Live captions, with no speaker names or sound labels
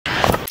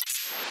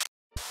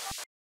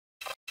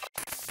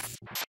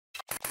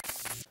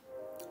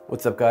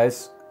What's up,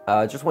 guys?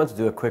 Just wanted to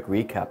do a quick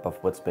recap of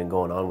what's been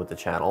going on with the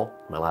channel.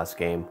 My last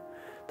game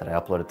that I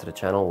uploaded to the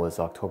channel was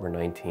October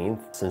 19th.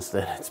 Since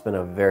then, it's been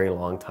a very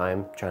long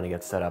time trying to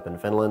get set up in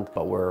Finland,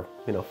 but we're,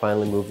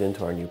 finally moved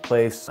into our new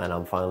place, and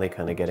I'm finally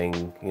kind of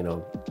getting,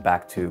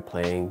 back to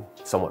playing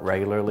somewhat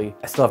regularly.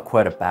 I still have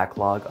quite a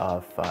backlog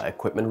of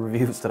equipment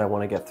reviews that I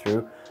want to get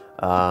through.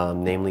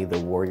 Namely the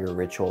Warrior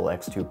Ritual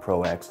X2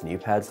 Pro X knee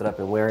pads that I've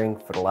been wearing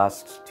for the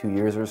last 2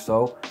 years or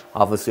so.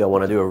 Obviously, I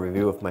want to do a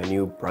review of my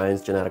new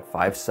Brian's Genetic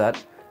 5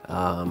 set.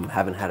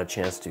 Haven't had a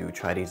chance to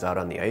try these out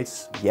on the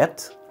ice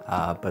yet,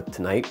 but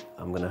tonight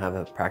I'm gonna have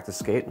a practice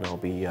skate, and I'll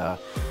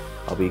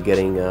be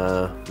getting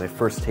my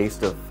first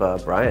taste of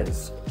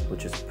Brian's,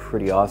 which is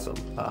pretty awesome.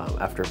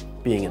 After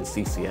being in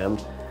CCM,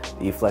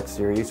 the E-Flex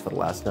series, for the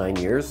last 9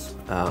 years,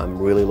 I'm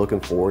really looking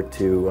forward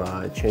to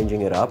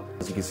changing it up.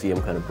 As you can see,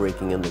 I'm kind of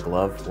breaking in the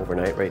glove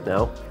overnight right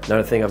now.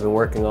 Another thing I've been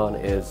working on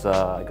is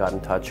I got in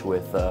touch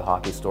with a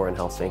hockey store in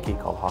Helsinki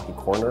called Hockey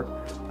Corner.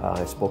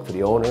 I spoke to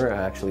the owner.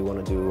 I actually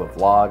want to do a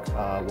vlog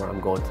where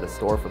I'm going to the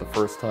store for the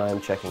first time,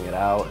 checking it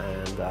out,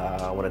 and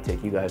I want to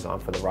take you guys on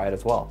for the ride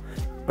as well.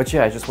 But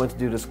yeah, I just wanted to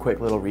do this quick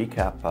little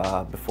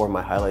recap before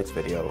my highlights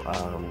video.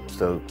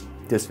 So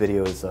this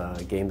video is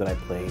a game that I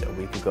played a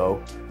week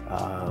ago.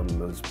 It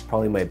was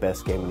probably my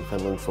best game in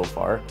Finland so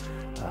far.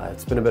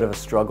 It's been a bit of a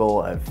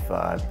struggle.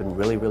 I've been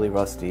really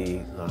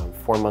rusty,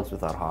 4 months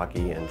without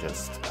hockey, and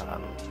just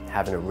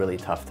having a really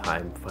tough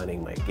time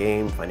finding my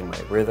game, finding my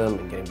rhythm,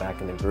 and getting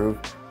back in the groove.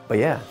 But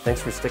yeah,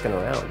 thanks for sticking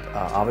around.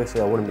 Obviously,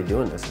 I wouldn't be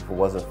doing this if it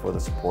wasn't for the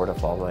support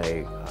of all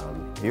my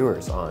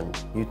viewers on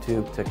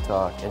YouTube,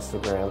 TikTok,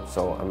 Instagram.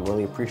 So I'm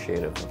really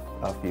appreciative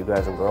of you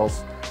guys and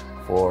girls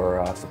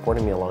for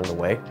supporting me along the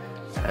way.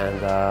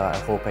 And I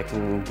hope I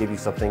can give you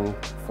something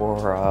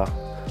for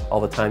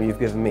all the time you've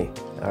given me.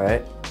 All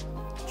right?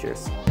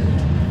 Cheers.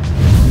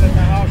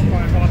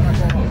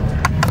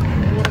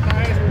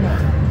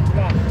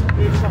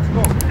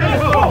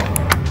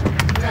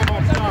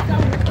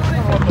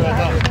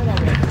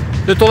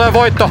 Nyt tulee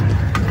voitto.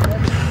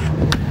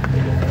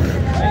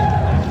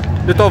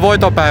 Nyt on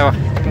voitopäivä.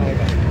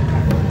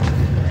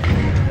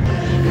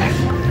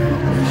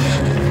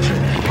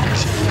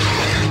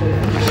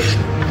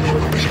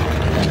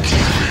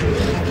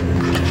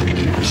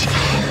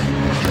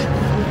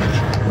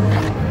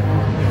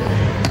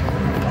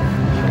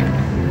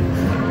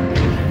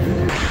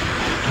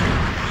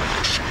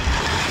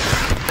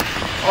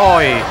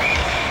 Oi.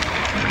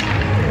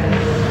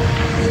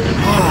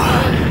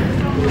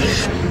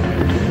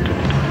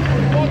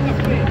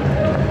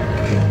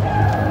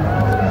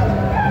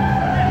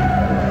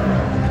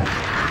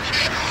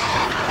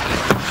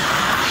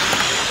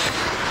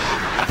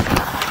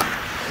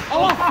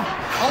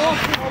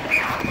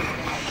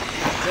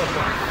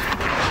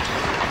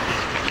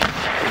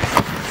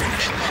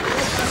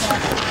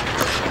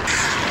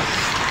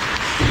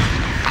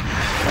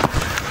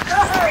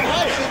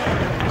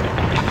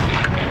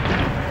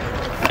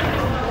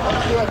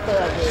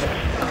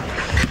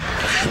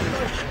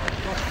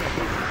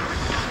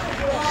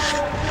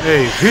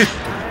 Ei hitto!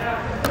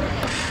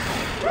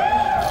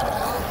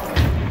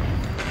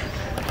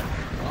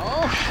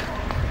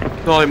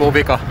 No oli mun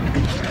vika.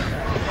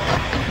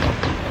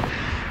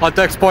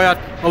 Anteeksi pojat,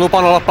 mä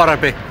lupaan olla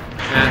parempi.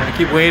 Man, I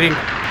keep waiting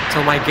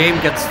until my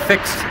game gets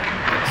fixed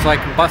so I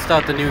can bust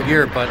out the new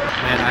gear, but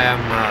man,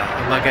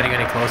 I'm not getting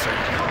any closer.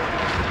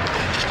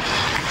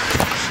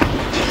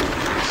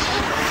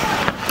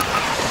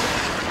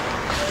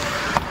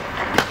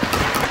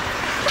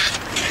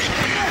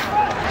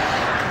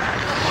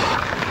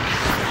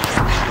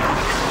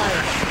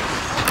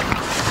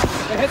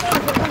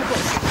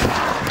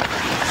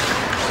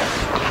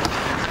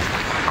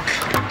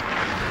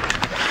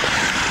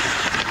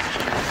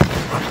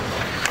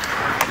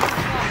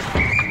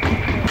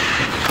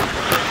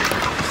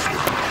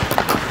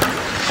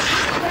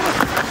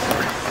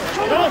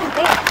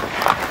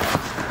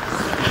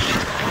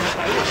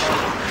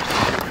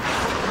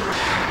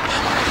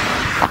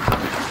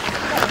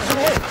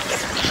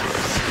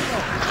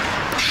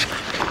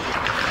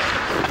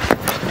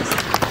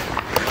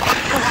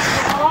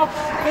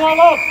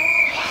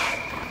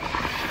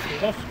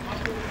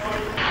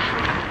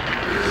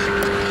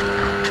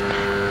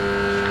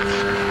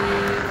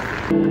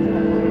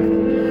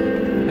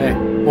 Hei,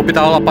 mun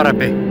pitää olla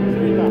parempi.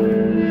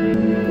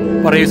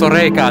 Pari iso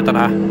reikää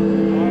tänään.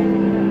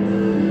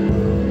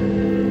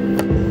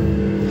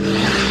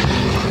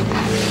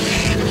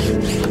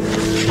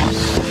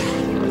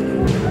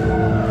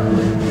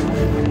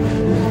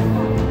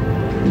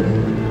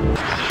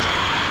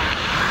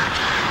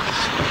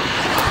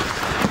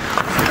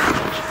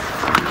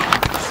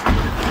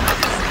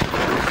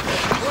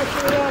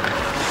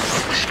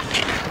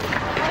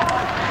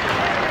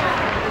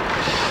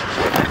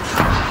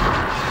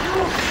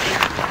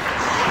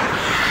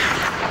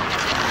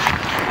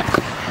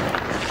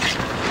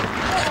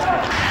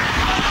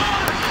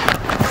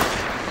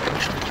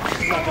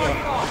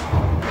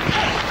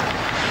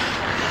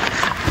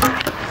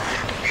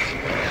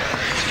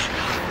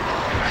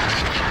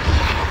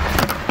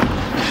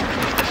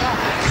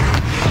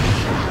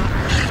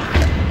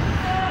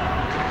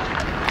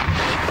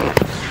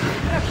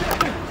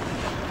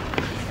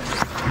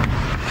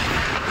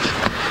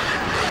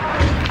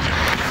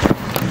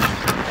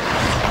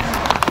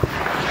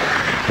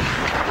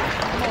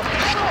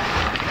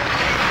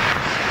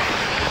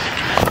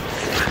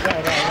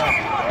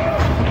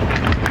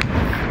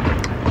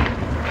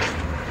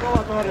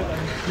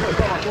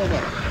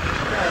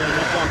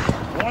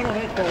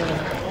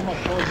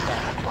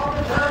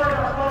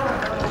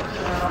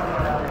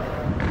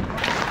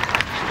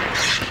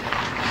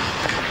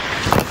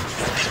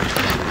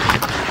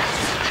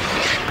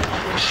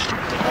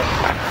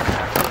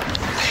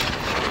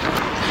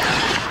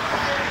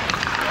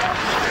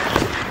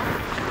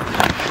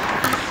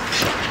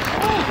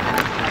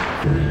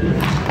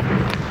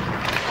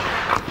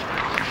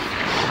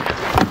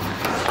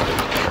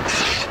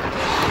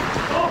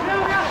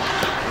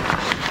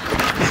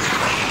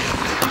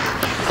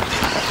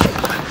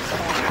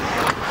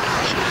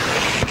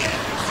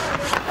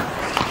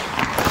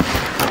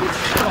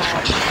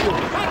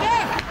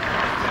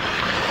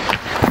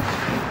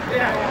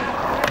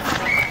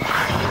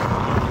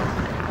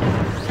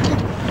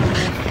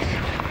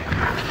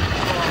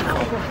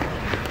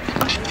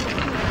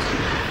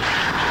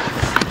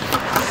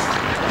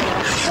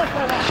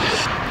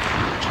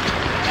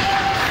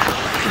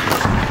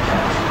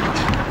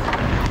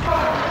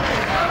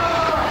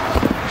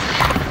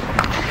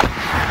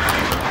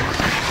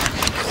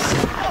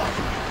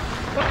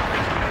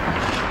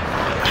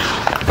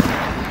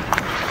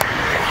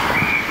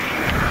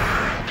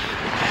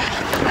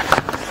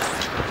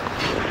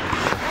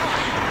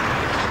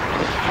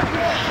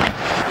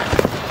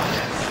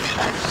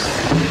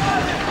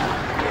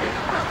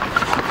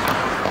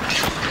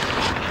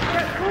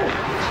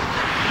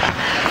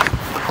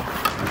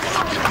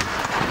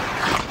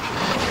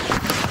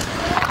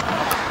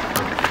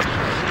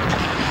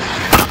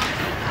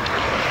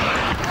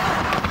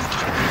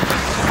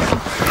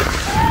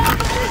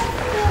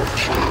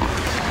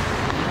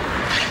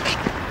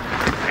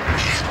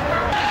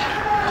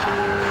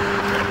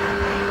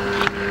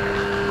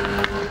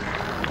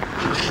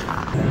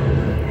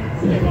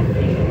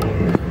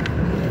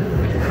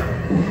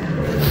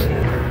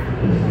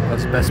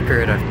 That's the best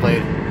period I've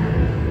played.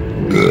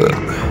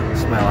 This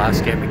is my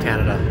last game in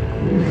Canada.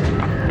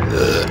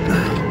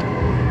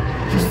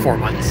 Just 4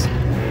 months.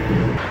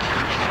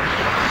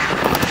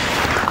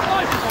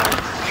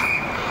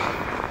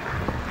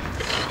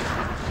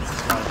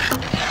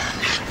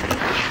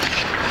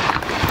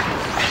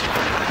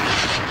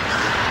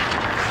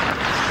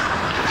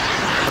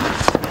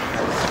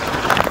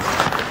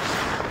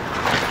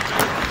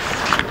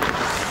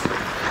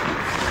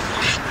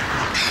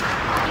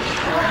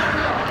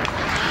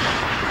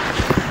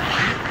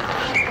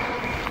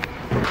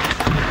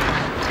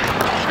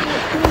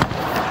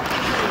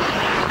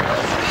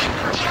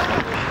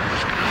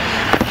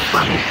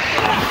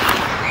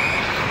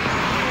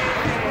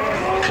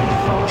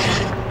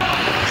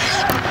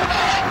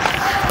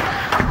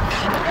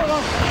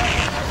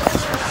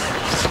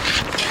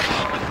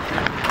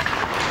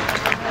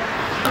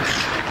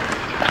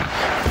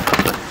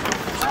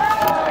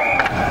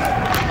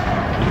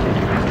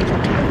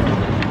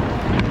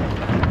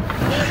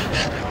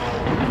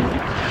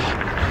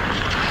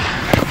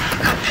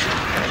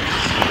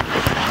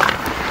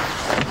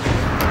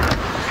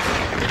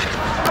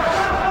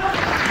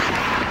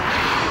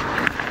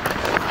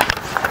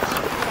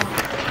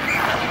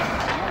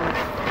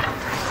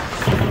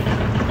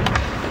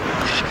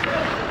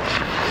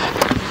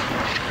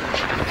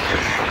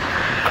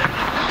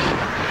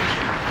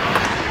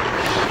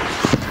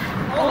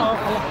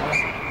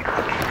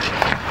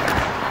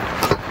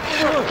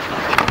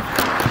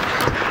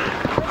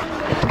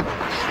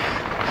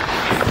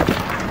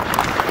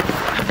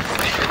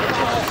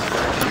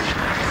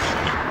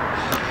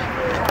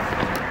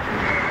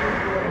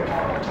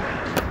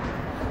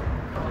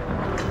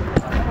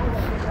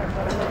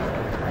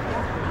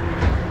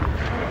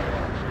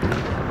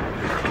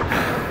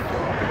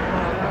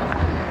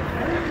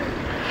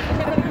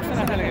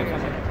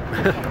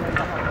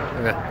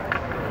 Okay.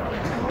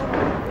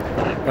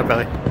 Go,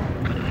 Belly.